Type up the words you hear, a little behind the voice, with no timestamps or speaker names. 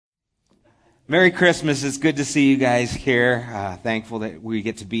Merry Christmas. It's good to see you guys here. Thankful that we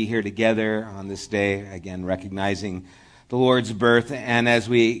get to be here together on this day, again, recognizing the Lord's birth. And as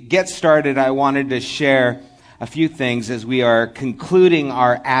we get started, I wanted to share a few things as we are concluding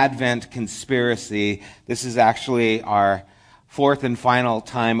our Advent conspiracy. This is actually our fourth and final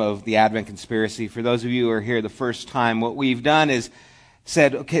time of the Advent conspiracy. For those of you who are here the first time, what we've done is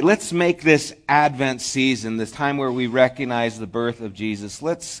said, okay, let's make this Advent season, this time where we recognize the birth of Jesus,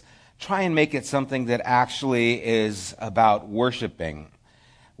 let's try and make it something that actually is about worshiping.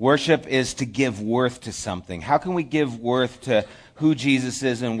 Worship is to give worth to something. How can we give worth to who Jesus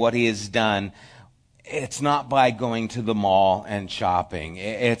is and what he has done? It's not by going to the mall and shopping.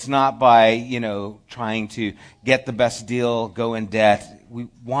 It's not by, trying to get the best deal, go in debt. We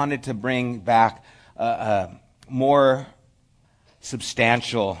wanted to bring back a more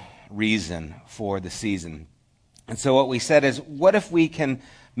substantial reason for the season. And so what we said is, what if we can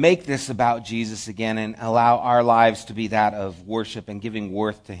make this about Jesus again and allow our lives to be that of worship and giving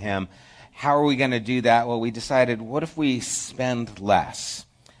worth to him? How are we going to do that? Well, we decided, what if we spend less?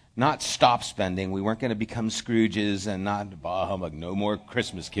 Not stop spending. We weren't going to become Scrooges and not, bah humbug, no more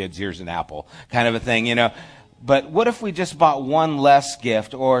Christmas, kids, here's an apple, kind of a thing, But what if we just bought one less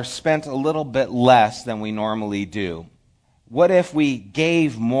gift or spent a little bit less than we normally do? What if we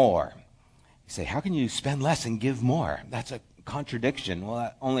gave more? You say, how can you spend less and give more? That's a contradiction.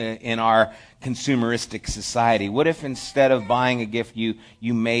 Well, only in our consumeristic society. What if instead of buying a gift, you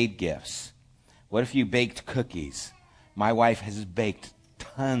made gifts? What if you baked cookies? My wife has baked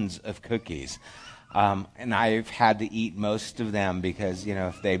tons of cookies. And I've had to eat most of them because,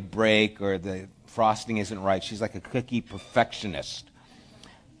 if they break or the frosting isn't right, she's like a cookie perfectionist.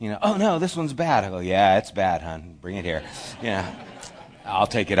 Oh no, this one's bad. I go, yeah, it's bad, hon. Bring it here. I'll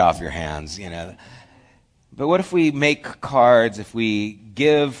take it off your hands, But what if we make cards, if we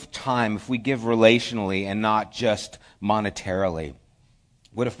give time, if we give relationally and not just monetarily?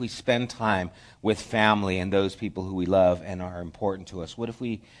 What if we spend time with family and those people who we love and are important to us? What if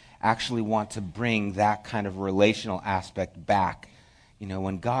we actually want to bring that kind of relational aspect back?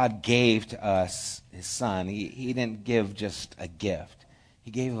 When God gave to us his son, he didn't give just a gift. He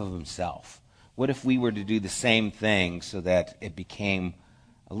gave of himself. What if we were to do the same thing so that it became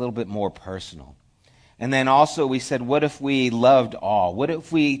a little bit more personal? And then also we said, what if we loved all? What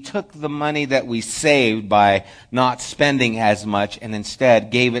if we took the money that we saved by not spending as much and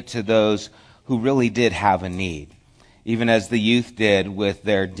instead gave it to those who really did have a need? Even as the youth did with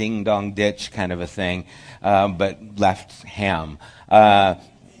their ding-dong ditch kind of a thing, but left ham. Can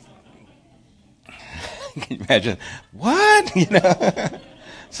you imagine? What?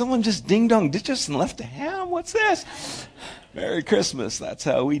 Someone just ding-dong ditched us and left a ham? What's this? Merry Christmas. That's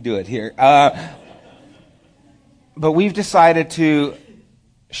how we do it here. But we've decided to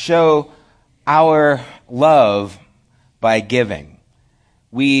show our love by giving.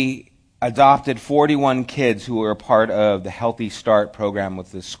 We adopted 41 kids who were a part of the Healthy Start program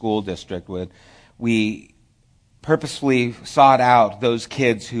with the school district. We purposefully sought out those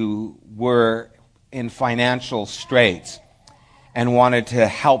kids who were in financial straits and wanted to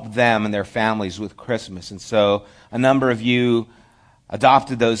help them and their families with Christmas. And so a number of you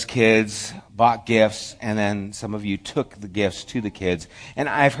adopted those kids, bought gifts, and then some of you took the gifts to the kids. And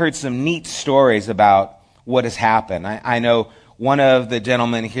I've heard some neat stories about what has happened. I know one of the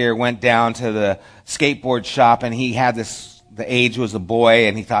gentlemen here went down to the skateboard shop, and he had the age was a boy,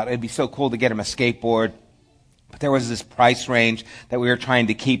 and he thought it'd be so cool to get him a skateboard. But there was this price range that we were trying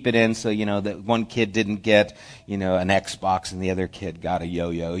to keep it in, so, that one kid didn't get, an Xbox and the other kid got a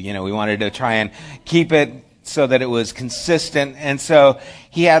yo-yo. We wanted to try and keep it so that it was consistent. And so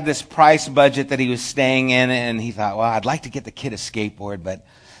he had this price budget that he was staying in, and he thought, well, I'd like to get the kid a skateboard, but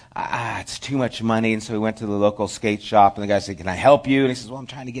it's too much money. And so he went to the local skate shop, and the guy said, can I help you? And he says, well, I'm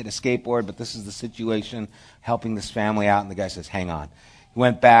trying to get a skateboard, but this is the situation, helping this family out. And the guy says, hang on. He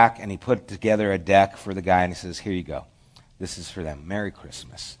went back and he put together a deck for the guy, and he says, here you go. This is for them. Merry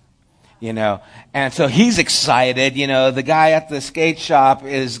Christmas. And so he's excited. The guy at the skate shop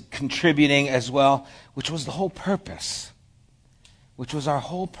is contributing as well, which was the whole purpose. Which was our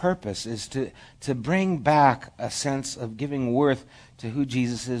whole purpose, is to bring back a sense of giving worth to who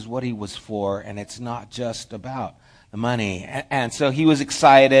Jesus is, what he was for, and it's not just about the money. And so he was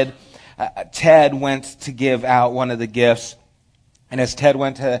excited. Ted went to give out one of the gifts. And as Ted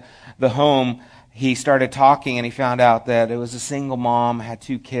went to the home, he started talking, and he found out that it was a single mom, had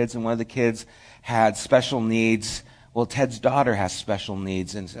 2 kids, and one of the kids had special needs. Well, Ted's daughter has special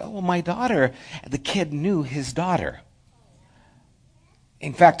needs. And said, oh, well, my daughter, the kid knew his daughter.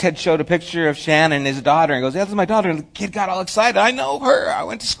 In fact, Ted showed a picture of Shannon, his daughter, and goes, "That's my daughter." And the kid got all excited. "I know her. I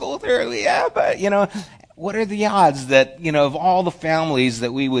went to school with her." "Yeah, but, what are the odds that, of all the families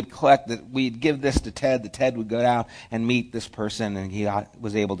that we would collect, that we'd give this to Ted, that Ted would go down and meet this person, and he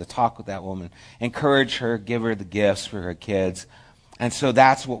was able to talk with that woman, encourage her, give her the gifts for her kids. And so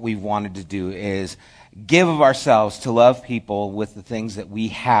that's what we wanted to do, is give of ourselves to love people with the things that we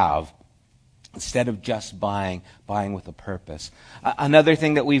have, instead of just buying with a purpose. Another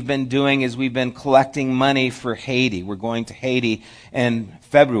thing that we've been doing is we've been collecting money for Haiti. We're going to Haiti in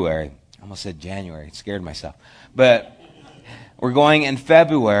February. I almost said January. Scared myself. But we're going in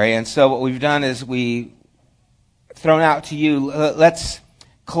February, and so what we've done is we thrown out to you, let's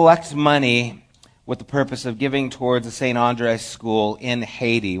collect money with the purpose of giving towards the St. Andre's School in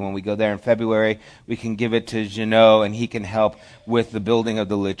Haiti. When we go there in February, we can give it to Jeannot, and he can help with the building of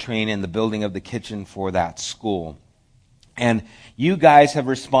the latrine and the building of the kitchen for that school. And you guys have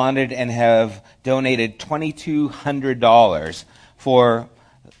responded and have donated $2,200 for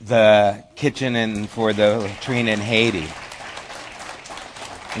the kitchen and for the latrine in Haiti.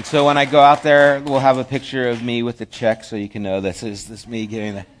 And so when I go out there, we'll have a picture of me with the check so you can know this is me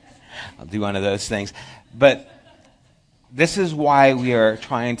giving the... I'll do one of those things. But this is why we are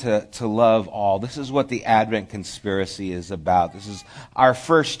trying to love all. This is what the Advent conspiracy is about. This is our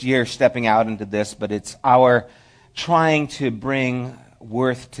first year stepping out into this, but it's our trying to bring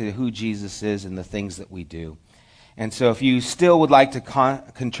worth to who Jesus is and the things that we do. And so if you still would like to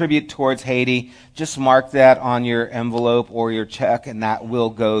contribute towards Haiti, just mark that on your envelope or your check, and that will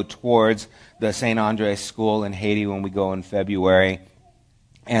go towards the St. Andre's School in Haiti when we go in February.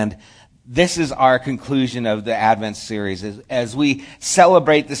 And this is our conclusion of the Advent series. As we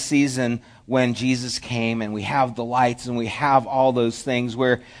celebrate the season when Jesus came, and we have the lights and we have all those things,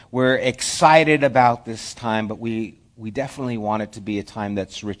 we're excited about this time, but we definitely want it to be a time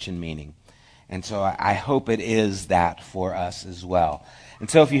that's rich in meaning. And so I hope it is that for us as well. And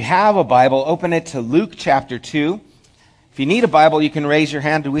so if you have a Bible, open it to Luke chapter 2. If you need a Bible, you can raise your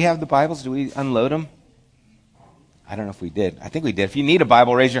hand. Do we have the Bibles? Do we unload them? I don't know if we did. I think we did. If you need a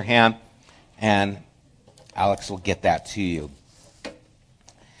Bible, raise your hand, and Alex will get that to you.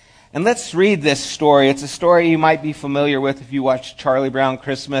 And let's read this story. It's a story you might be familiar with if you watch Charlie Brown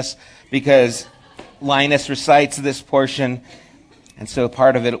Christmas, because Linus recites this portion, and so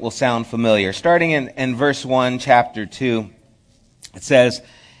part of it will sound familiar. Starting in verse 1, chapter 2, it says,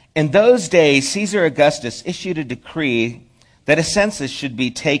 "In those days, Caesar Augustus issued a decree that a census should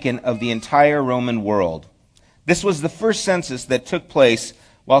be taken of the entire Roman world. This was the first census that took place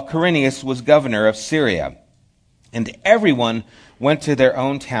while Quirinius was governor of Syria, and everyone went to their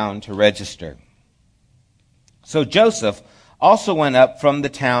own town to register. So Joseph also went up from the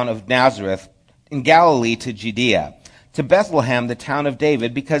town of Nazareth in Galilee to Judea, to Bethlehem, the town of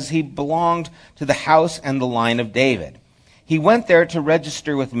David, because he belonged to the house and the line of David. He went there to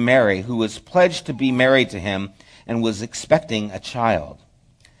register with Mary, who was pledged to be married to him and was expecting a child.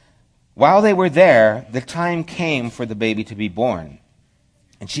 While they were there, the time came for the baby to be born.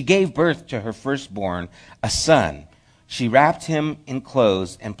 And she gave birth to her firstborn, a son. She wrapped him in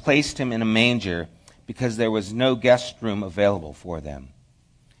clothes and placed him in a manger because there was no guest room available for them.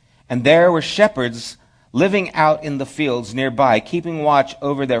 And there were shepherds living out in the fields nearby, keeping watch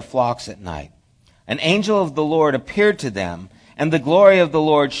over their flocks at night. An angel of the Lord appeared to them, and the glory of the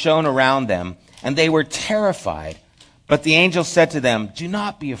Lord shone around them, and they were terrified. But the angel said to them, 'Do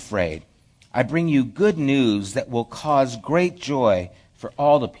not be afraid. I bring you good news that will cause great joy for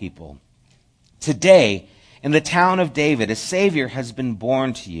all the people. Today, in the town of David, a Savior has been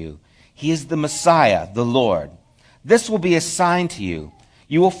born to you. He is the Messiah, the Lord. This will be a sign to you.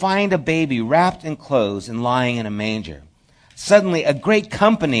 You will find a baby wrapped in clothes and lying in a manger.' Suddenly, a great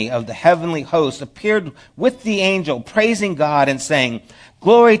company of the heavenly host appeared with the angel, praising God and saying,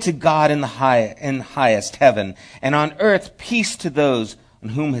 'Glory to God in the highest heaven, and on earth peace to those on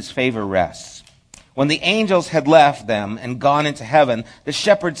whom his favor rests.' When the angels had left them and gone into heaven, the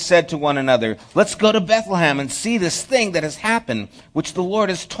shepherds said to one another, 'Let's go to Bethlehem and see this thing that has happened, which the Lord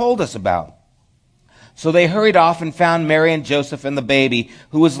has told us about.' So they hurried off and found Mary and Joseph and the baby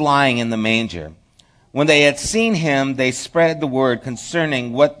who was lying in the manger. When they had seen him, they spread the word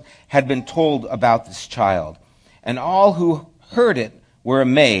concerning what had been told about this child. And all who heard it were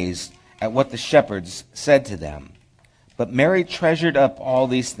amazed at what the shepherds said to them. But Mary treasured up all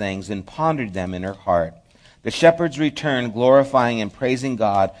these things and pondered them in her heart. The shepherds returned, glorifying and praising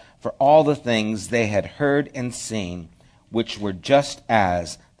God for all the things they had heard and seen, which were just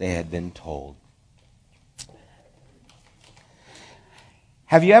as they had been told."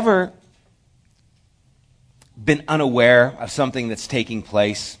 Have you ever been unaware of something that's taking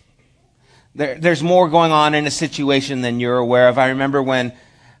place? There's more going on in a situation than you're aware of. I remember when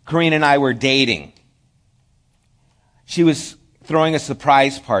Corinne and I were dating. She was throwing a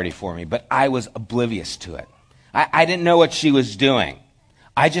surprise party for me, but I was oblivious to it. I didn't know what she was doing.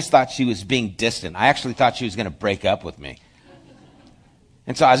 I just thought she was being distant. I actually thought she was going to break up with me.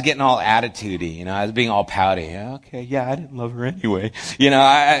 And so I was getting all attitude-y, I was being all pouty. Okay, I didn't love her anyway.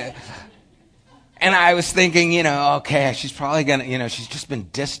 And I was thinking, okay, she's probably going to, she's just been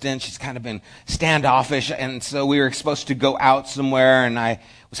distant. She's kind of been standoffish. And so we were supposed to go out somewhere, and I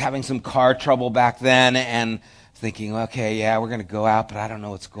was having some car trouble back then, and thinking, okay, we're going to go out, but I don't know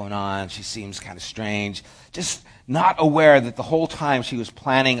what's going on. She seems kind of strange. Just not aware that the whole time she was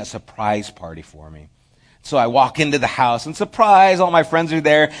planning a surprise party for me. So I walk into the house, and surprise, all my friends are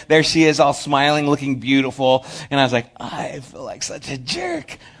there. There she is, all smiling, looking beautiful. And I was like, I feel like such a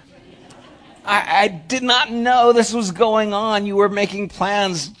jerk. I did not know this was going on. You were making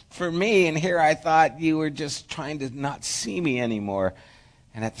plans for me, and here I thought you were just trying to not see me anymore.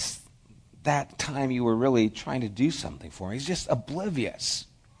 And at that time, you were really trying to do something for me. He's just oblivious.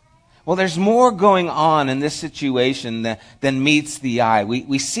 Well, there's more going on in this situation than meets the eye.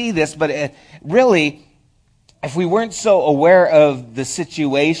 We see this, but really, if we weren't so aware of the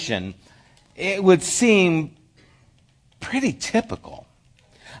situation, it would seem pretty typical.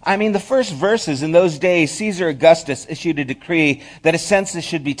 I mean, the first verses, in those days, Caesar Augustus issued a decree that a census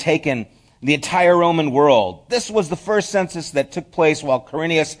should be taken in the entire Roman world. This was the first census that took place while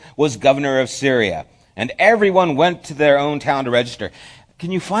Quirinius was governor of Syria. And everyone went to their own town to register.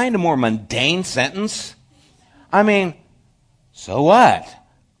 Can you find a more mundane sentence? I mean, so what?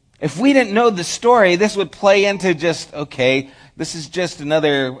 If we didn't know the story, this would play into just, okay, this is just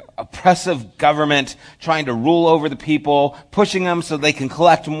another oppressive government trying to rule over the people, pushing them so they can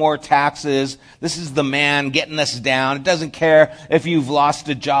collect more taxes. This is the man getting us down. It doesn't care if you've lost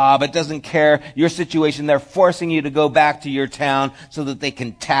a job. It doesn't care your situation. They're forcing you to go back to your town so that they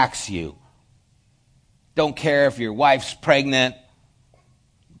can tax you. Don't care if your wife's pregnant.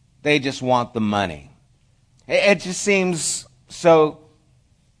 They just want the money. It just seems so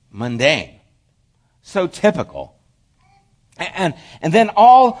mundane, so typical. And then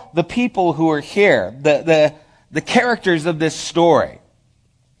all the people who are here, the characters of this story,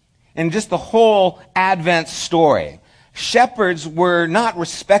 and just the whole Advent story, shepherds were not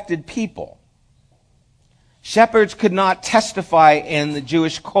respected people. Shepherds could not testify in the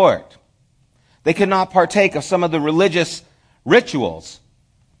Jewish court. They could not partake of some of the religious rituals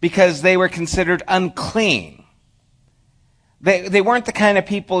because they were considered unclean. They weren't the kind of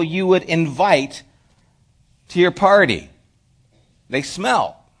people you would invite to your party. They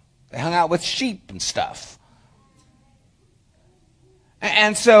smelled. They hung out with sheep and stuff.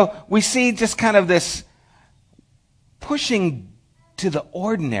 And so we see just kind of this pushing to the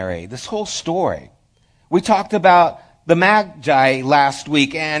ordinary, this whole story. We talked about the Magi last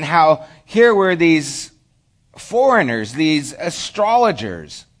week and how here were these foreigners, these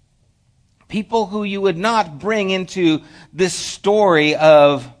astrologers, people who you would not bring into this story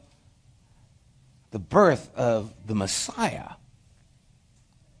of the birth of the Messiah.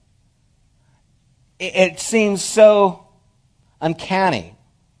 It seems so uncanny.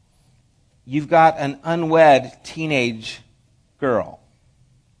 You've got an unwed teenage girl.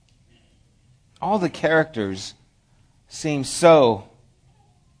 All the characters seem so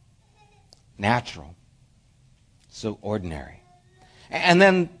natural, so ordinary. And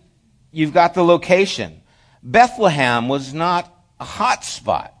then you've got the location. Bethlehem was not a hot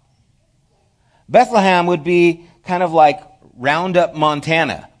spot. Bethlehem would be kind of like Roundup,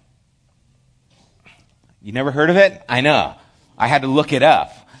 Montana. You never heard of it? I know. I had to look it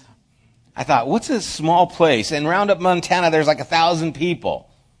up. I thought, what's a small place? In Roundup, Montana, there's like 1,000 people.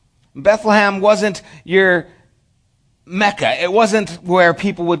 Bethlehem wasn't your Mecca. It wasn't where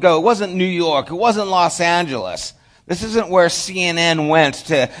people would go. It wasn't New York. It wasn't Los Angeles. This isn't where CNN went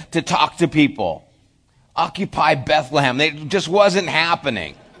to talk to people. Occupy Bethlehem. It just wasn't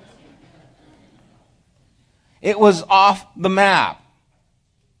happening. It was off the map.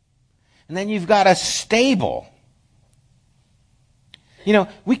 And then you've got a stable.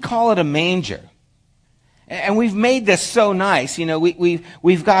 We call it a manger. And we've made this so nice.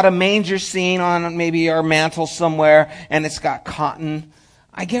 We've got a manger scene on maybe our mantle somewhere, and it's got cotton.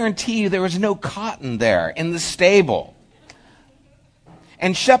 I guarantee you there was no cotton there in the stable.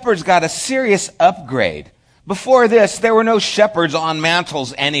 And shepherds got a serious upgrade. Before this, there were no shepherds on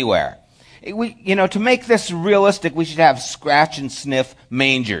mantles anywhere. To make this realistic, we should have scratch and sniff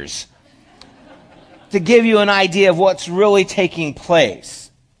mangers to give you an idea of what's really taking place.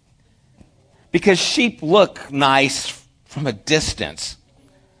 because sheep look nice from a distance.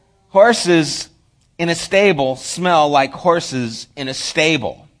 Horses in a stable smell like horses in a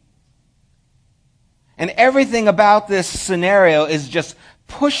stable. And everything about this scenario is just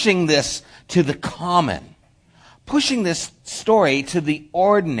pushing this to the common, pushing this story to the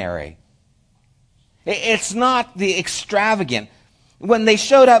ordinary. It's not the extravagant. When they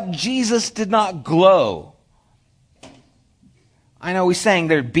showed up, Jesus did not glow. I know we sang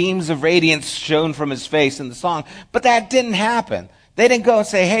there beams of radiance shone from his face in the song, but that didn't happen. They didn't go and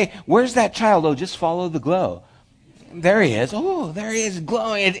say, hey, where's that child? Oh, just follow the glow. There he is. Oh, there he is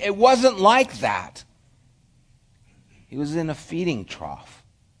glowing. It wasn't like that. He was in a feeding trough.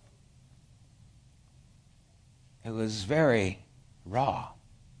 It was very raw.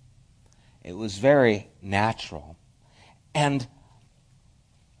 It was very natural. And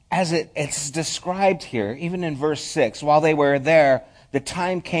as it's described here, even in verse 6, while they were there, the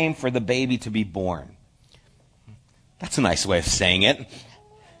time came for the baby to be born. That's a nice way of saying it.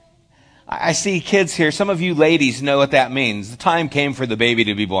 I see kids here. Some of you ladies know what that means. The time came for the baby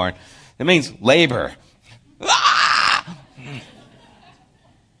to be born. It means labor.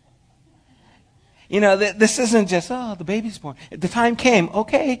 You know, this isn't just, oh, the baby's born. The time came.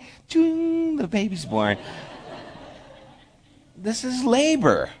 Okay, the baby's born. This is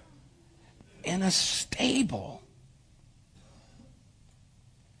labor in a stable.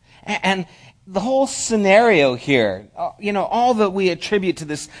 And the whole scenario here, all that we attribute to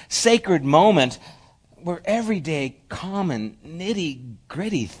this sacred moment were everyday, common,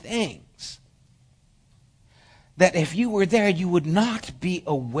 nitty-gritty things. That if you were there, you would not be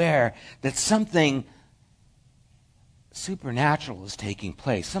aware that something supernatural is taking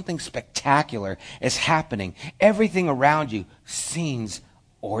place. Something spectacular is happening. Everything around you seems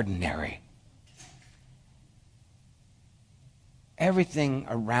ordinary. Everything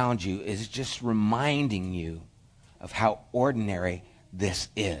around you is just reminding you of how ordinary this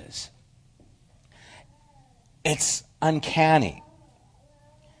is. It's uncanny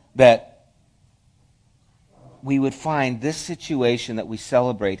that we would find this situation that we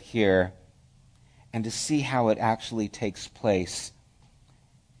celebrate here and to see how it actually takes place.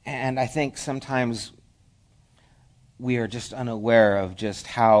 And I think sometimes we are just unaware of just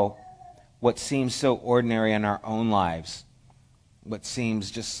how what seems so ordinary in our own lives, what seems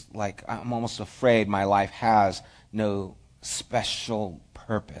just like I'm almost afraid my life has no special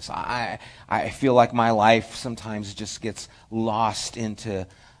purpose. I feel like my life sometimes just gets lost into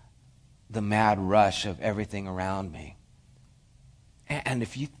the mad rush of everything around me. And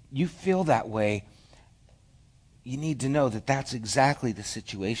if you feel that way, you need to know that that's exactly the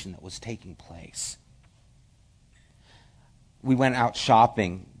situation that was taking place. We went out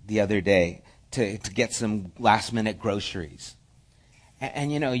shopping the other day to get some last-minute groceries.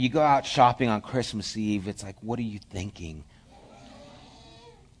 And you go out shopping on Christmas Eve, it's like, what are you thinking?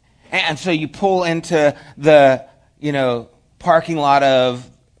 And so you pull into the, parking lot of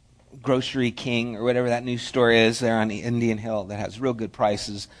Grocery King or whatever that new store is there on the Indian Hill that has real good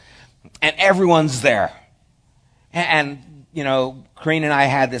prices. And everyone's there. And Corrine and I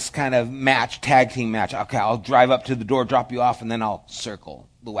had this kind of tag team match. Okay, I'll drive up to the door, drop you off, and then I'll circle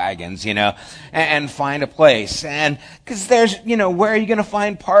the wagons, and find a place. And because there's, where are you going to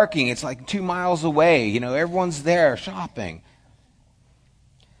find parking? It's like 2 miles away. Everyone's there shopping.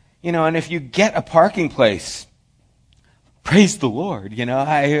 And if you get a parking place, praise the Lord,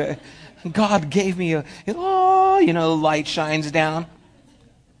 God gave me light shines down.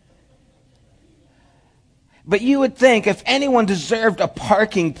 But you would think if anyone deserved a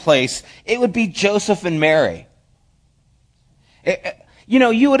parking place, it would be Joseph and Mary.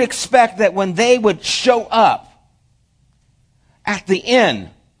 You would expect that when they would show up at the inn,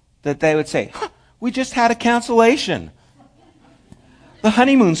 that they would say, we just had a cancellation. The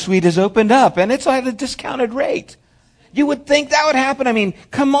honeymoon suite has opened up, and it's at a discounted rate. You would think that would happen. I mean,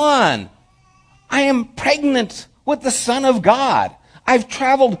 come on. I am pregnant with the Son of God. I've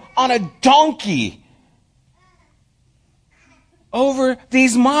traveled on a donkey over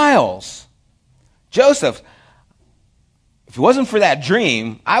these miles. Joseph, if it wasn't for that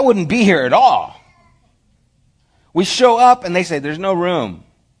dream, I wouldn't be here at all. We show up and they say, there's no room,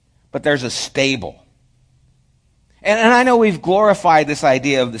 but there's a stable. And I know we've glorified this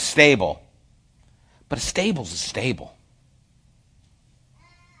idea of the stable, but a stable's a stable.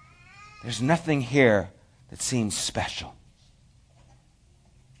 There's nothing here that seems special.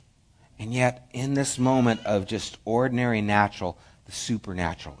 And yet, in this moment of just ordinary natural, the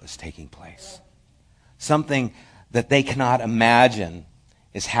supernatural is taking place. Something that they cannot imagine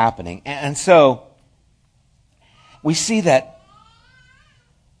is happening. And so, we see that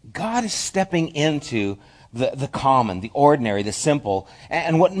God is stepping into the common, the ordinary, the simple.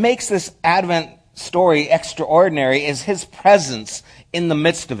 And what makes this Advent story extraordinary is his presence in the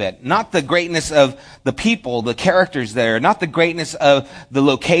midst of it. Not the greatness of the people, the characters there, not the greatness of the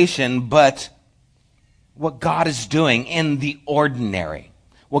location, but what God is doing in the ordinary.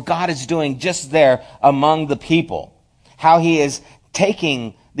 What God is doing just there among the people. How he is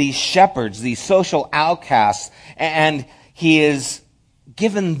taking these shepherds, these social outcasts, and he is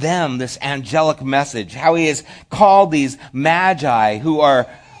given them this angelic message. How he has called these magi who are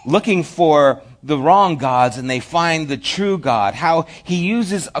looking for the wrong gods and they find the true God. How he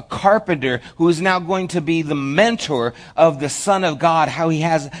uses a carpenter who is now going to be the mentor of the Son of God. How he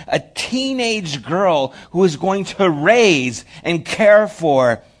has a teenage girl who is going to raise and care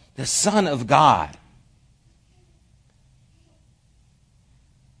for the Son of God.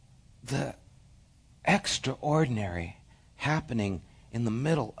 The extraordinary happening in the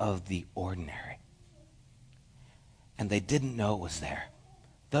middle of the ordinary. And they didn't know it was there.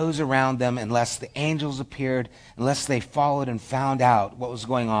 Those around them, unless the angels appeared, unless they followed and found out what was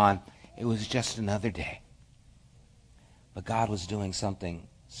going on, it was just another day. But God was doing something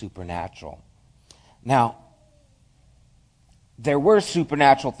supernatural. Now, there were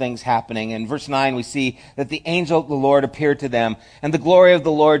supernatural things happening. In verse 9, we see that the angel of the Lord appeared to them, and the glory of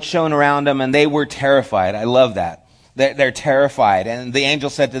the Lord shone around them, and they were terrified. I love that. They're terrified. And the angel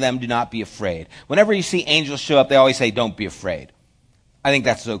said to them, do not be afraid. Whenever you see angels show up, they always say, don't be afraid. I think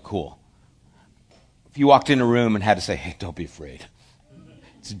that's so cool. If you walked in a room and had to say, hey, don't be afraid.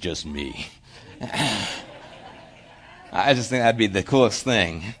 It's just me. I just think that'd be the coolest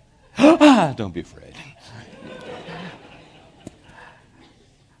thing. Don't be afraid.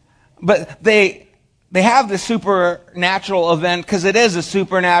 But they have this supernatural event because it is a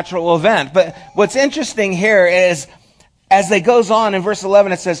supernatural event. But what's interesting here is, as it goes on in verse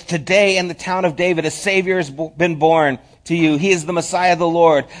 11, it says, today in the town of David, a Savior has been born to you. He is the Messiah, the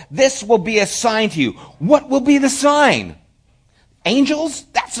Lord. This will be a sign to you. What will be the sign? Angels?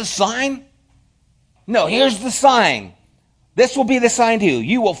 That's a sign? No, here's the sign. This will be the sign to you.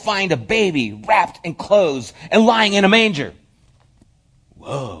 You will find a baby wrapped in clothes and lying in a manger.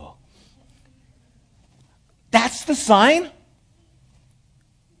 Whoa. That's the sign?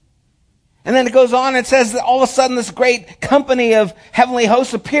 And then it goes on and says that all of a sudden this great company of heavenly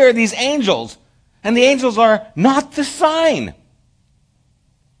hosts appear, these angels. And the angels are not the sign.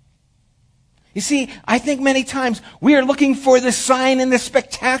 You see, I think many times we are looking for the sign in the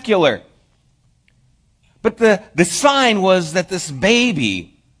spectacular. But the sign was that this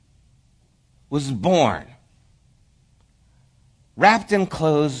baby was born. Wrapped in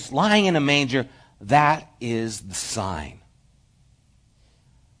clothes, lying in a manger. That is the sign.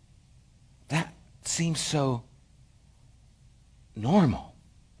 That seems so normal.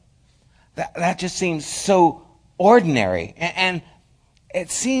 That just seems so ordinary. And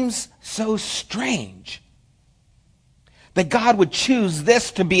it seems so strange that God would choose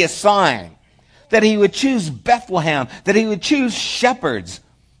this to be a sign. That he would choose Bethlehem. That he would choose shepherds.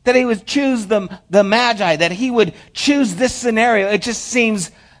 That he would choose the Magi. That he would choose this scenario. It just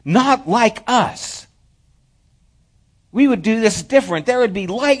seems not like us. We would do this different. There would be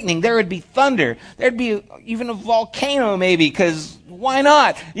lightning. There would be thunder. There'd be even a volcano maybe, because why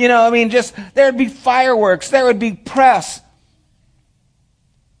not? There'd be fireworks. There would be press.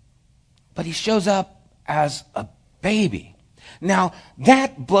 But he shows up as a baby. Now,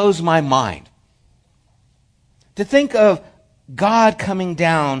 that blows my mind. To think of God coming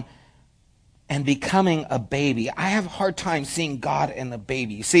down and becoming a baby. I have a hard time seeing God in a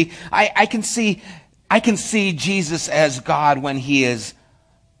baby. You see, I can see Jesus as God when he is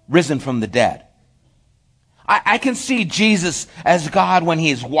risen from the dead. I can see Jesus as God when he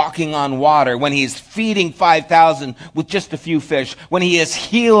is walking on water, when he is feeding 5,000 with just a few fish, when he is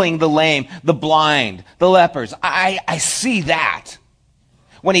healing the lame, the blind, the lepers. I see that.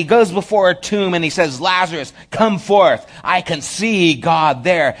 When he goes before a tomb and he says, Lazarus, come forth. I can see God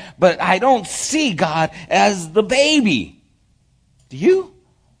there, but I don't see God as the baby. Do you?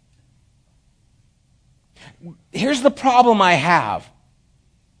 Here's the problem I have.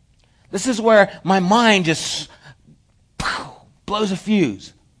 This is where my mind just blows a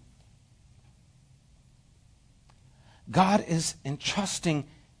fuse. God is entrusting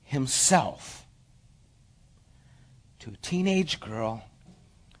himself to a teenage girl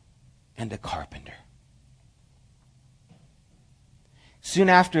and a carpenter. Soon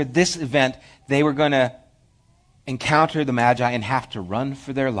after this event, they were going to encounter the Magi and have to run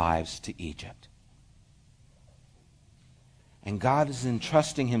for their lives to Egypt. And God is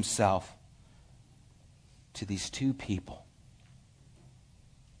entrusting himself to these two people.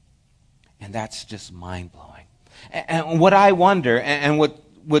 And that's just mind-blowing. And what I wonder, and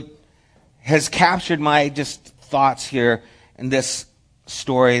what has captured my just thoughts here in this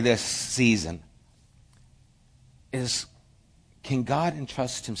story, this season, is, can God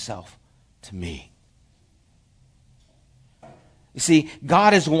entrust himself to me? You see,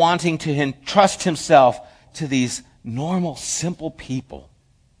 God is wanting to entrust himself to these normal, simple people.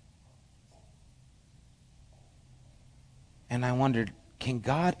 And I wondered, can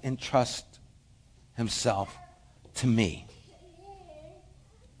God entrust himself to me?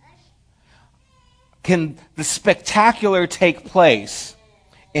 Can the spectacular take place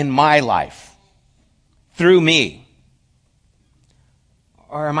in my life through me?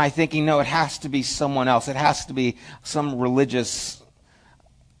 Or am I thinking, no, it has to be someone else. It has to be some religious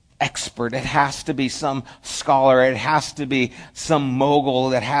expert. It has to be some scholar. It has to be some mogul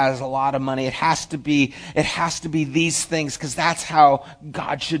that has a lot of money. It has to be these things, because that's how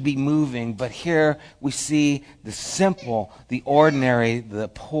God should be moving. But here we see the simple, the ordinary, the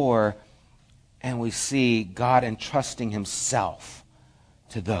poor, and we see God entrusting himself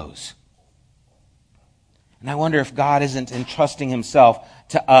to those. And I wonder if God isn't entrusting himself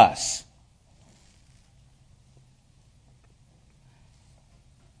to us.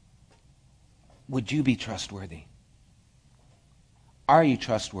 Would you be trustworthy? Are you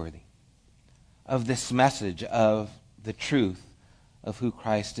trustworthy of this message, of the truth of who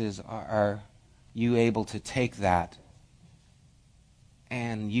Christ is? Are you able to take that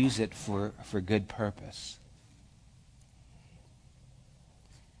and use it for good purpose?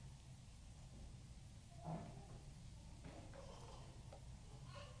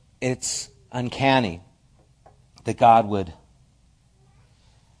 It's uncanny that God would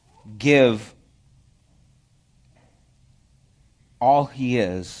give all he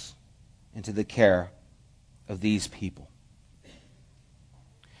is into the care of these people.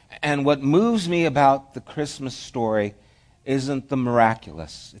 And what moves me about the Christmas story isn't the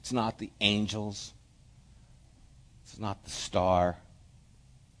miraculous. It's not the angels. It's not the star.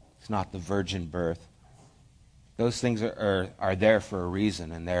 It's not the virgin birth. Those things are there for a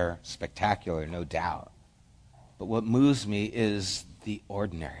reason, and they're spectacular, no doubt. But what moves me is the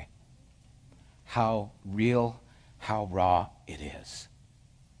ordinary. How real, how raw it is.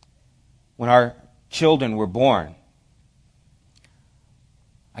 When our children were born,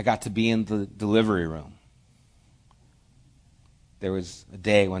 I got to be in the delivery room. There was a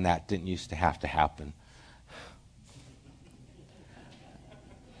day when that didn't used to have to happen.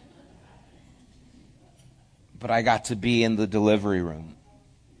 But I got to be in the delivery room.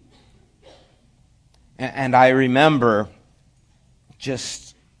 And I remember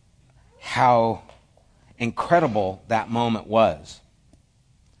just how incredible that moment was,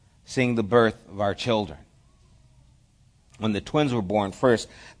 seeing the birth of our children. When the twins were born first,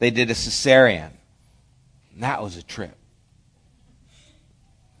 they did a cesarean. And that was a trip.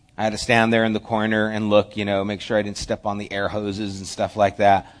 I had to stand there in the corner and look, make sure I didn't step on the air hoses and stuff like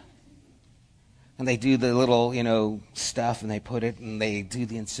that. And they do the little, stuff, and they put it, and they do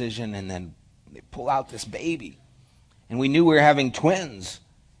the incision, and then they pull out this baby. And we knew we were having twins.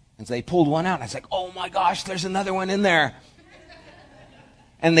 And so they pulled one out, and I was like, oh my gosh, there's another one in there.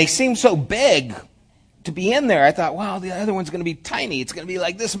 And they seemed so big to be in there. I thought, wow, the other one's going to be tiny. It's going to be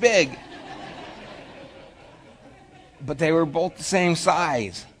like this big. But they were both the same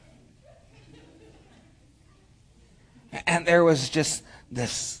size. And there was just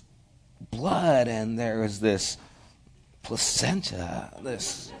this blood, and there was this placenta,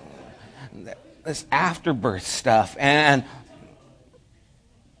 this afterbirth stuff, and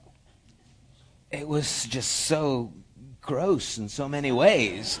it was just so gross in so many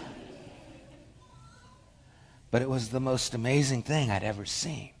ways. But it was the most amazing thing I'd ever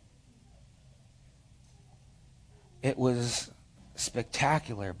seen. It was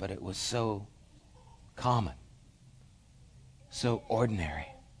spectacular, but it was so common, so ordinary.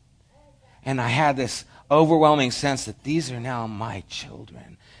 And I had this overwhelming sense that these are now my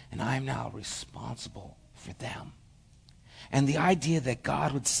children, and I'm now responsible for them. And the idea that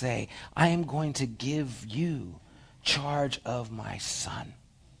God would say, I am going to give you charge of my son,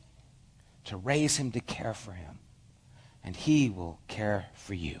 to raise him, to care for him, and he will care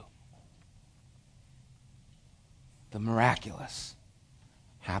for you. The miraculous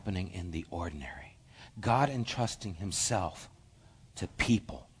happening in the ordinary. God entrusting himself to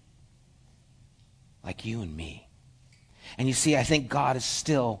people like you and me. And you see, I think God is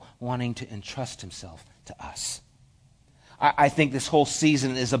still wanting to entrust himself to us. I think this whole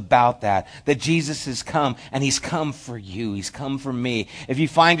season is about that Jesus has come, and he's come for you. He's come for me. If you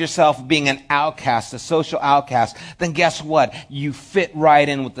find yourself being an outcast, a social outcast, then guess what? You fit right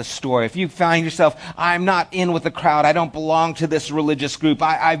in with the story. If you find yourself, I'm not in with the crowd, I don't belong to this religious group,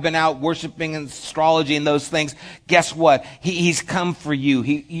 I've been out worshiping astrology and those things, guess what? He's come for you.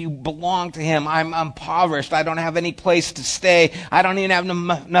 You belong to him. I'm impoverished. I don't have any place to stay. I don't even have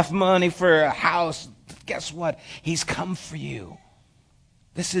enough money for a house. Guess what? He's come for you.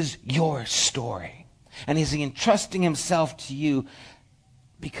 This is your story. And he's entrusting himself to you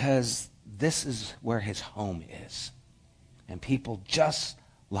because this is where his home is. And people just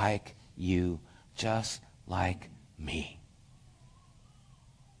like you, just like me.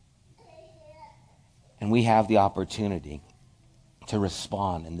 And we have the opportunity to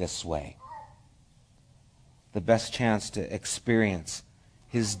respond in this way. The best chance to experience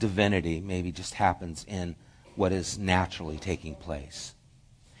his divinity maybe just happens in what is naturally taking place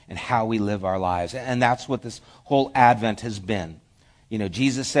and how we live our lives. And that's what this whole Advent has been. You know,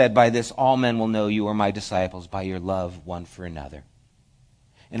 Jesus said, by this all men will know you are my disciples, by your love one for another.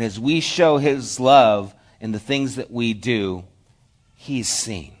 And as we show his love in the things that we do, he's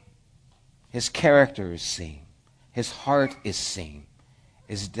seen. His character is seen. His heart is seen,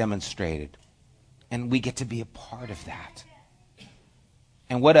 is demonstrated. And we get to be a part of that.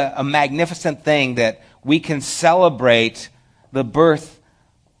 And what a magnificent thing that we can celebrate the birth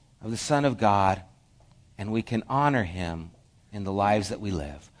of the Son of God, and we can honor him in the lives that we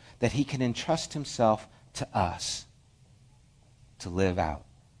live. That he can entrust himself to us to live out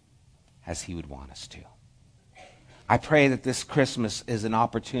as he would want us to. I pray that this Christmas is an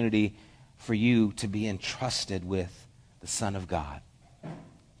opportunity for you to be entrusted with the Son of God.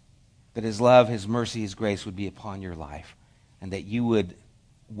 That his love, his mercy, his grace would be upon your life, and that you would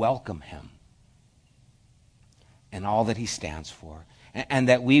welcome him and all that he stands for, and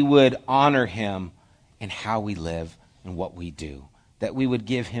that we would honor him in how we live and what we do, that we would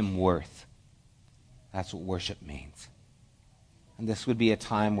give him worth. That's what worship means. And this would be a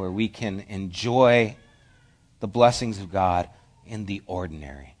time where we can enjoy the blessings of God in the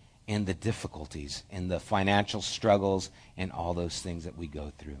ordinary, in the difficulties, in the financial struggles, and all those things that we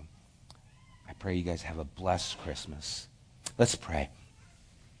go through. I pray you guys have a blessed Christmas. Let's pray.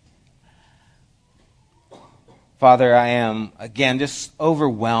 Father, I am, again, just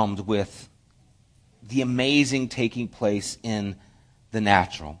overwhelmed with the amazing taking place in the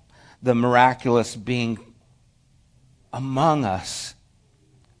natural, the miraculous being among us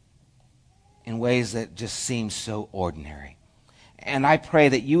in ways that just seem so ordinary. And I pray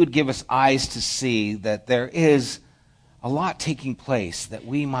that you would give us eyes to see that there is a lot taking place that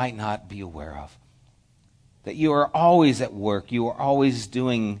we might not be aware of. That you are always at work. You are always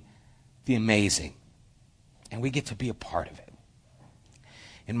doing the amazing. And we get to be a part of it.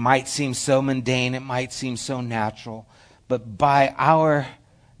 It might seem so mundane. It might seem so natural. But by our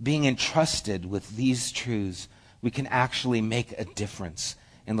being entrusted with these truths, we can actually make a difference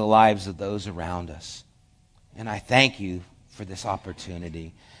in the lives of those around us. And I thank you for this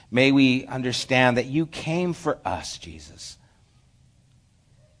opportunity. May we understand that you came for us, Jesus.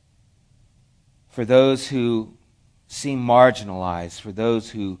 For those who seem marginalized, for those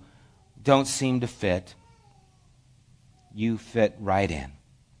who don't seem to fit, you fit right in.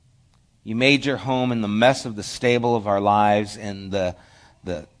 You made your home in the mess of the stable of our lives and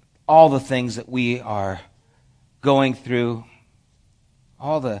all the things that we are going through,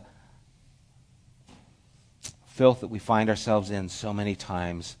 all the filth that we find ourselves in so many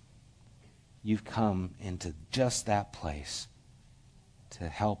times. You've come into just that place to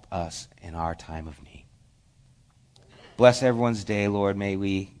help us in our time of need. Bless everyone's day, Lord. May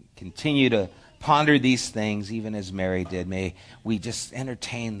we continue to ponder these things, even as Mary did. May we just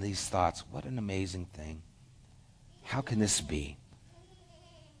entertain these thoughts. What an amazing thing. How can this be?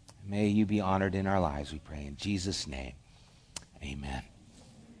 May you be honored in our lives, we pray. In Jesus' name, amen.